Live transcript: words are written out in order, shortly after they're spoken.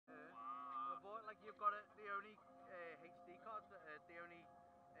got it. The only HD cards, the only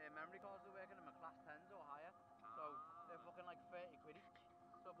memory cards that are working in my class 10s or higher. So they're fucking like 30 quid each.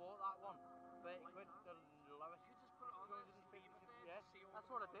 So I bought that one. 30 quid, the lowest. You just put it on there, yeah, that's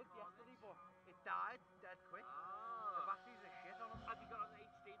what I did yesterday, but it died dead quick. The batteries are shit on them. Have you got an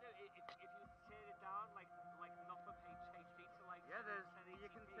HD though? If you turn it down, like not from HD to like yeah, you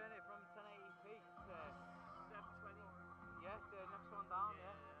 1080p. can turn it from 1080p to 720. yeah, the next one down,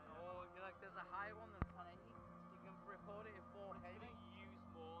 yeah. Or there's a higher one than 1080. You can record it in 4K. It's gonna use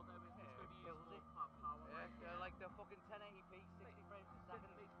more though. It's gonna use more power. Yeah, they're like the fucking 1080p, 60 frames per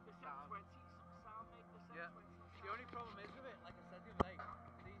second. The 720 sound, mate. The 720. Yeah. The only problem is with it, like I said the other day,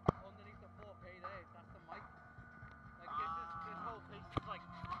 underneath the 4K there, that's the mic. Like this whole piece is like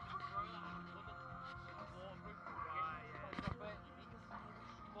throw that in a plug in. It's waterproof. Right, yeah. It's got 30 meters.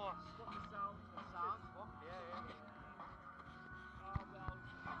 But the sound. fuck, yeah. Oh well.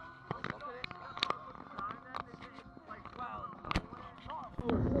 Look at it. That's not a good design then, is it? It's like Well, not a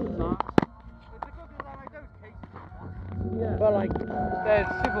full design. It's a good design like those cases. yeah. But like, they're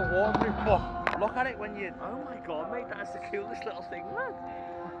super waterproof. But look at it when you. Oh my god, mate, that's the coolest little thing, man.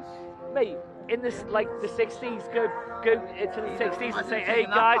 Mate, in this like the 60s, go into the 60s and say, hey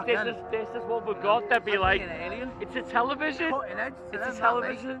guys, this is what we've got. They'd be like, it's a television. It's a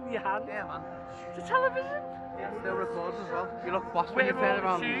television in your hand. Yeah, man. It's a television. Still records as well. You look boss when you turn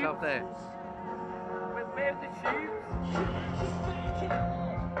around yourself there. Where are the tubes?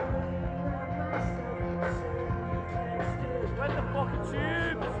 Where the fucking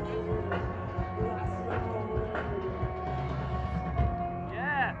tubes?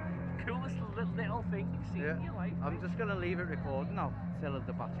 Yeah, coolest little thing you've seen in your life. I'm just gonna leave it recording now till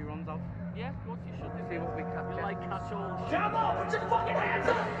the battery runs out. Yeah, of course you should. See what we capture. You like catch all the shit. Come on, put your fucking hands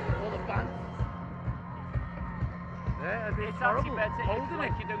up! All the fans. Yeah, It's actually better if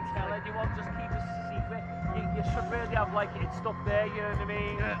like you don't tell anyone, just keep it secret. You should really have like it stuck there, you know what I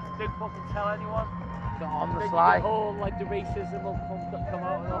mean? Yeah. Don't fucking tell anyone. So on the Then sly. you get all like the racism will come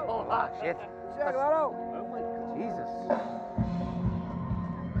out and all that Shit. Check that out. Oh my god. Jesus.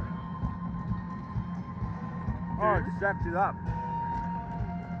 Oh, exactly that.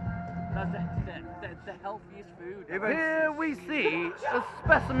 That's the healthiest food. Here we see a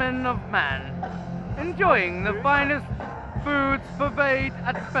specimen of man enjoying the finest foods purveyed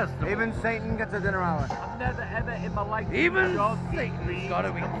at festivals. Even Satan gets a dinner hour. I've never ever in my life Even Satan's gotta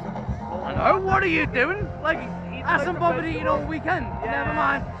eat. I know, what are you doing? Like, ask somebody eating all weekend. Yeah. Never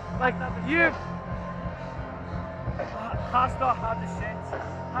mind. Like, you. Has not had the shit.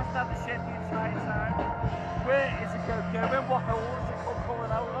 Has had the shit the entire time. Where is it going? What hole is it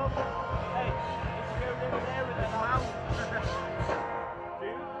coming out of? Hey, it's going over there with an mouth.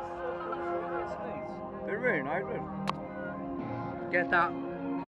 Dude, They're really nice, man. Get that